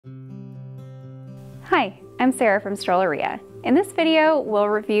Hi, I'm Sarah from Strolleria. In this video, we'll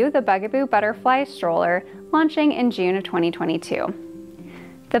review the Bugaboo Butterfly stroller launching in June of 2022.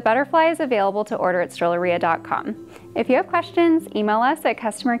 The Butterfly is available to order at Strolleria.com. If you have questions, email us at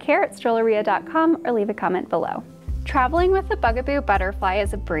customercare@Strolleria.com or leave a comment below. Traveling with the Bugaboo Butterfly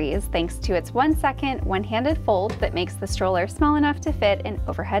is a breeze thanks to its 1-second, one-handed fold that makes the stroller small enough to fit in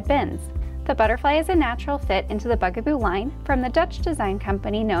overhead bins. The Butterfly is a natural fit into the Bugaboo line from the Dutch design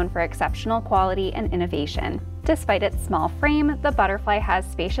company known for exceptional quality and innovation. Despite its small frame, the Butterfly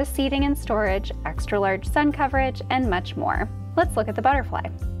has spacious seating and storage, extra-large sun coverage, and much more. Let's look at the Butterfly.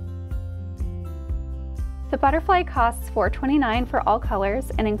 The Butterfly costs $429 for all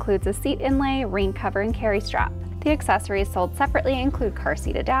colors and includes a seat inlay, rain cover, and carry strap. The accessories sold separately include car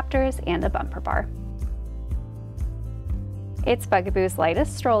seat adapters and a bumper bar. It's Bugaboo's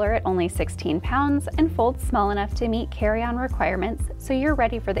lightest stroller at only 16 pounds and folds small enough to meet carry-on requirements, so you're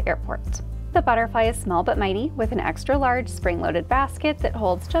ready for the airport. The Butterfly is small but mighty, with an extra-large spring-loaded basket that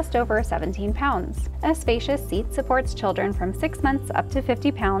holds just over 17 pounds. A spacious seat supports children from 6 months up to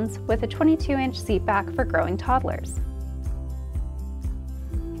 50 pounds, with a 22-inch seat back for growing toddlers.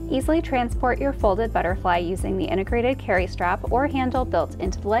 Easily transport your folded Butterfly using the integrated carry strap or handle built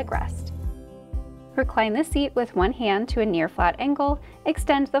into the leg rest. Recline the seat with one hand to a near-flat angle,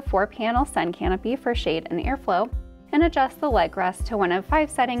 extend the 4-panel sun canopy for shade and airflow, and adjust the leg rest to one of 5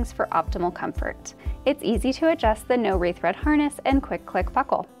 settings for optimal comfort. It's easy to adjust the no-rethread harness and quick-click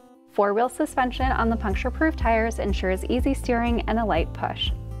buckle. 4-wheel suspension on the puncture-proof tires ensures easy steering and a light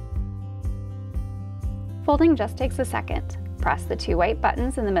push. Folding just takes a second. Press the 2 white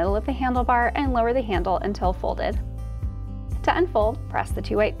buttons in the middle of the handlebar and lower the handle until folded. To unfold, press the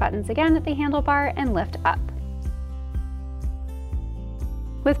 2 white buttons again at the handlebar and lift up.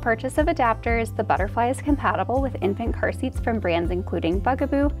 With purchase of adapters, the Butterfly is compatible with infant car seats from brands including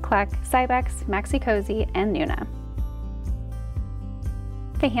Bugaboo, Kleck, Cybex, Maxi-Cosi, and Nuna.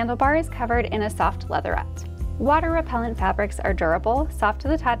 The handlebar is covered in a soft leatherette. Water-repellent fabrics are durable, soft to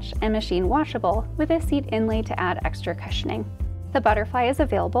the touch, and machine washable, with a seat inlay to add extra cushioning. The Butterfly is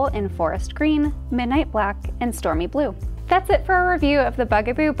available in forest green, midnight black, and stormy blue. That's it for a review of the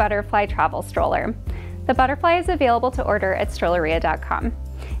Bugaboo Butterfly travel stroller. The Butterfly is available to order at Strolleria.com.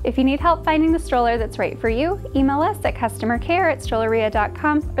 If you need help finding the stroller that's right for you, email us at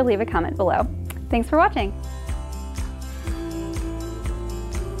customercare@Strolleria.com or leave a comment below. Thanks for watching!